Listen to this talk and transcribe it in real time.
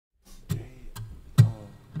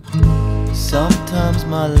Sometimes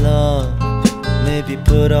my love may be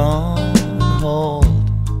put on hold.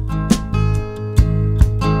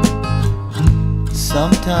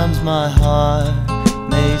 Sometimes my heart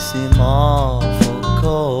may seem awful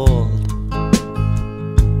cold.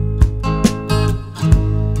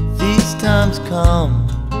 These times come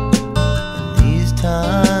and these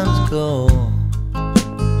times go.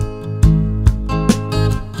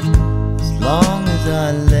 As long as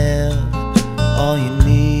I live, all you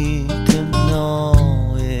need to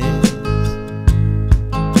know is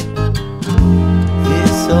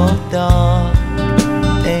this old dog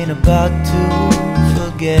ain't about to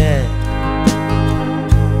forget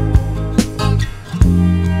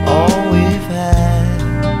all we've had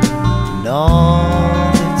and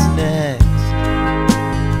all that's next.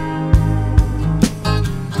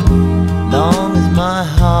 Long as my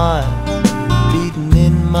heart's beating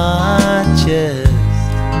in my chest,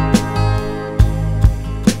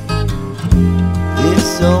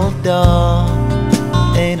 this old dog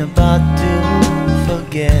ain't about to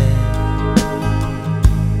forget.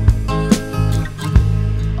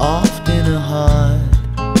 Often a heart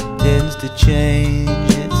tends to change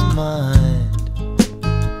its mind.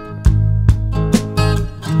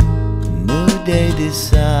 A new day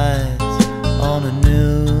decides on a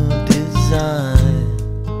new design.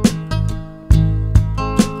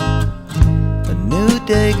 A new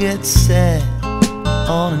day gets set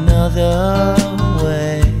on another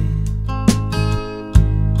way.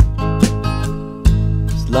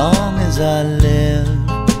 As long as I live,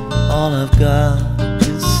 all I've got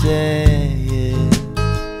to say is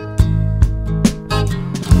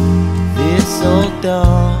this old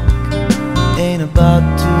dog ain't about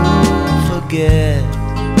to forget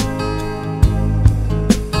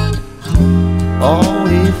all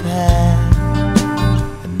we've had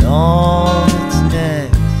and all that's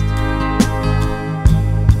next.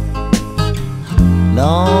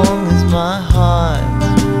 Long as my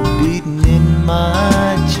heart's beating in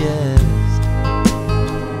my chest,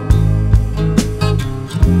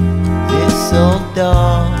 this old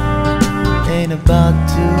dog ain't about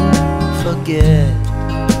to forget.